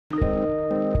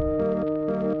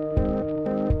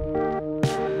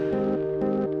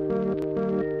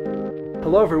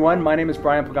Hello everyone, my name is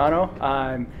Brian Pagano.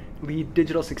 I'm lead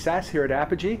digital success here at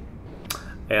Apigee.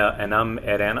 And I'm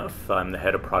Ed Anuff. I'm the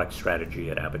head of product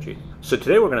strategy at Apigee. So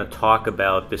today we're going to talk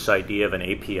about this idea of an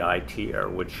API tier,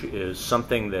 which is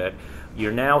something that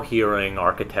you're now hearing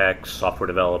architects, software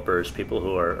developers, people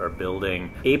who are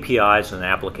building APIs and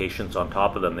applications on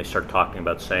top of them. They start talking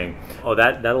about saying, oh,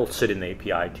 that'll sit in the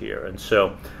API tier. And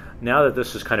so now that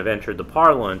this has kind of entered the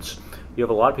parlance, you have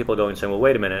a lot of people going saying, well,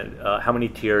 wait a minute, how many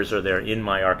tiers are there in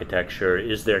my architecture?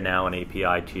 Is there now an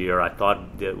API tier? I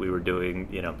thought that we were doing,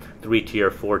 3-tier,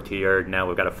 4-tier. Now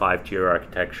we've got a 5-tier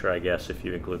architecture, I guess, if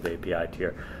you include the API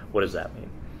tier. What does that mean?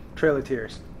 Trail of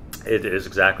tiers. It is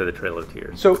exactly the trail of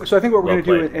tiers. So I think what we're going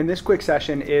to do in this quick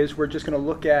session is we're just going to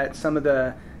look at some of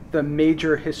the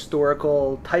major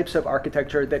historical types of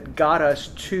architecture that got us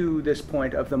to this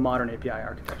point of the modern API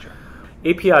architecture.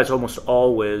 APIs almost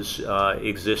always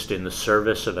exist in the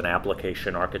service of an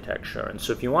application architecture. And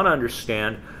so if you want to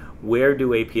understand where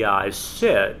do APIs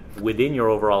sit within your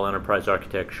overall enterprise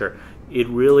architecture, it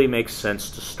really makes sense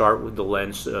to start with the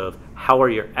lens of how are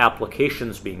your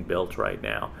applications being built right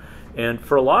now. And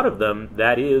for a lot of them,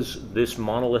 that is this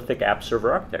monolithic app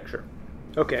server architecture.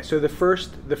 Okay, so the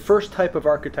first type of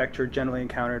architecture generally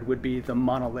encountered would be the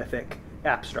monolithic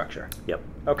app structure. Yep.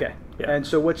 Okay. Yep. And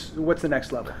so what's the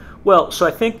next level? Well, so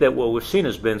I think that what we've seen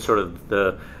has been sort of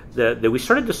that we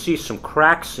started to see some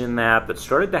cracks in that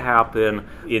started to happen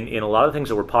in a lot of things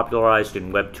that were popularized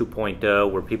in Web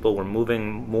 2.0, where people were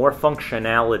moving more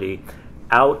functionality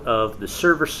out of the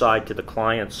server side to the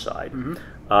client side. Mm-hmm.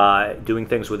 Doing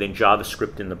things within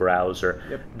JavaScript in the browser.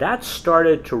 Yep. That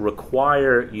started to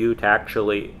require you to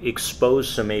actually expose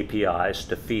some APIs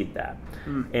to feed that.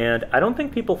 And I don't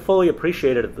think people fully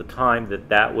appreciated at the time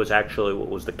that was actually what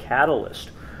was the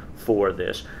catalyst for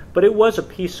this, but it was a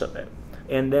piece of it.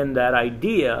 And then that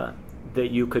idea that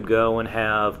you could go and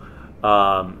have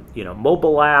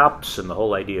mobile apps and the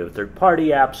whole idea of third-party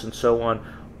apps and so on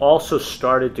also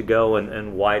started to go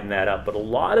and widen that up. But a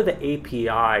lot of the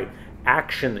API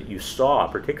action that you saw,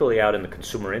 particularly out in the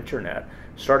consumer internet,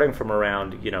 starting from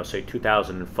around, say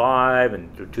 2005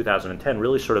 and through 2010,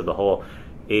 really sort of the whole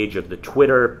age of the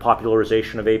Twitter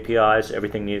popularization of APIs,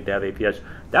 everything needed to have APIs.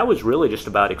 That was really just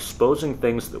about exposing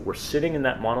things that were sitting in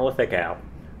that monolithic app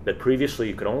that previously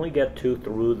you could only get to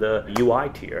through the UI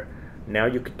tier. Now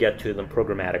you could get to them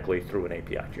programmatically through an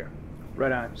API tier.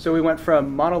 Right on. So we went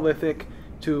from monolithic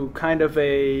to kind of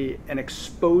an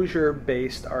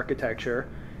exposure-based architecture.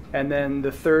 And then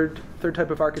the third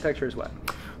type of architecture is what?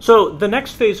 So the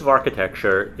next phase of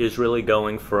architecture is really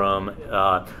going from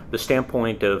the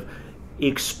standpoint of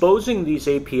exposing these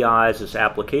APIs as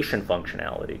application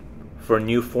functionality for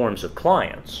new forms of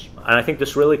clients. And I think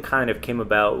this really kind of came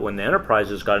about when the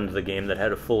enterprises got into the game that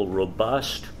had a full,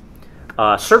 robust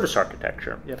service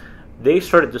architecture. Yep. They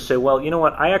started to say, well, you know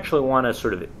what, I actually want to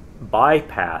sort of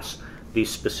bypass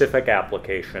these specific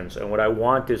applications, and what I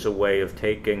want is a way of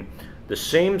taking the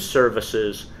same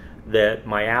services that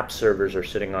my app servers are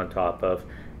sitting on top of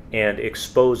and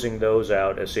exposing those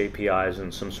out as APIs in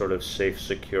some sort of safe,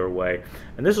 secure way.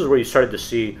 And this is where you started to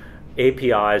see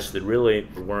APIs that really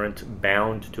weren't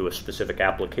bound to a specific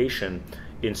application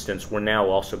instance were now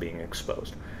also being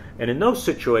exposed. And in those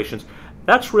situations,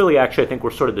 that's really actually, I think,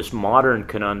 where sort of this modern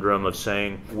conundrum of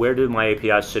saying, where do my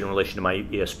APIs sit in relation to my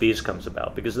ESBs comes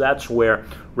about? Because that's where,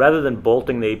 rather than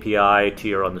bolting the API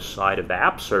tier on the side of the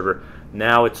app server,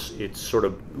 now it's sort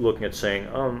of looking at saying,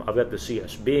 I've got the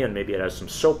CSB and maybe it has some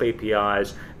SOAP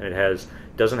APIs and it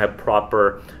doesn't have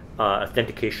proper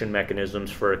authentication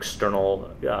mechanisms for external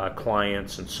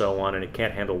clients and so on, and it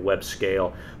can't handle web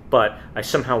scale, but I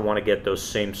somehow want to get those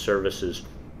same services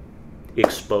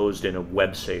exposed in a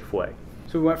web-safe way.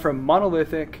 So we went from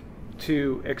monolithic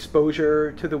to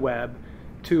exposure to the web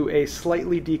to a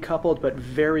slightly decoupled but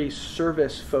very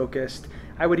service-focused,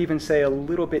 I would even say a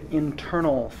little bit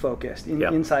internal focused,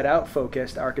 inside out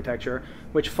focused architecture,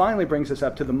 which finally brings us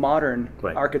up to the modern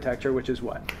architecture, which is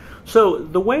what? So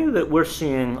the way that we're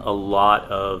seeing a lot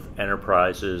of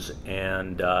enterprises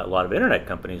and a lot of internet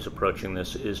companies approaching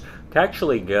this is to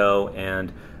actually go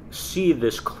and see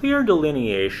this clear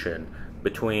delineation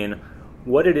between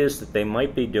what it is that they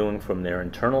might be doing from their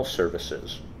internal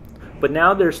services. But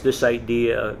now there's this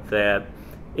idea that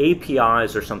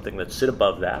APIs are something that sit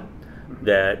above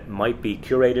that might be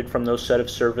curated from those set of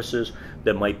services,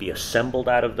 that might be assembled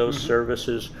out of those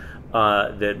services,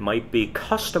 that might be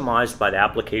customized by the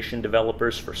application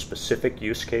developers for specific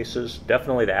use cases.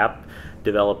 Definitely the app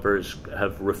developers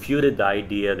have refuted the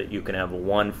idea that you can have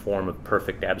one form of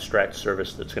perfect abstract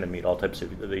service that's going to meet all types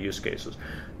of the use cases.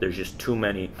 There's just too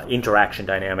many interaction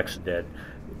dynamics that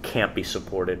can't be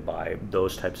supported by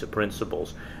those types of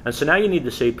principles. And so now you need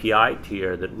this API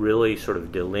tier that really sort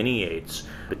of delineates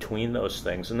between those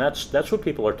things. And that's what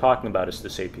people are talking about, is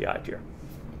this API tier.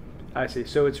 I see.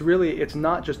 So it's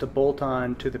not just a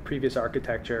bolt-on to the previous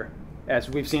architecture, as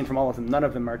we've seen from all of them. None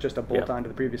of them are just a bolt-on to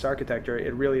the previous architecture.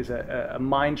 It really is a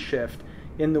mind shift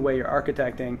in the way you're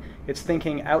architecting. It's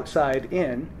thinking outside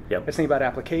in. Yep. It's thinking about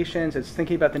applications. It's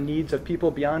thinking about the needs of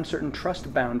people beyond certain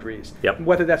trust boundaries. Yep.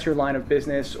 Whether that's your line of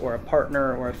business or a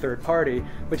partner or a third party,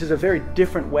 which is a very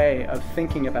different way of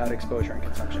thinking about exposure and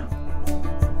consumption.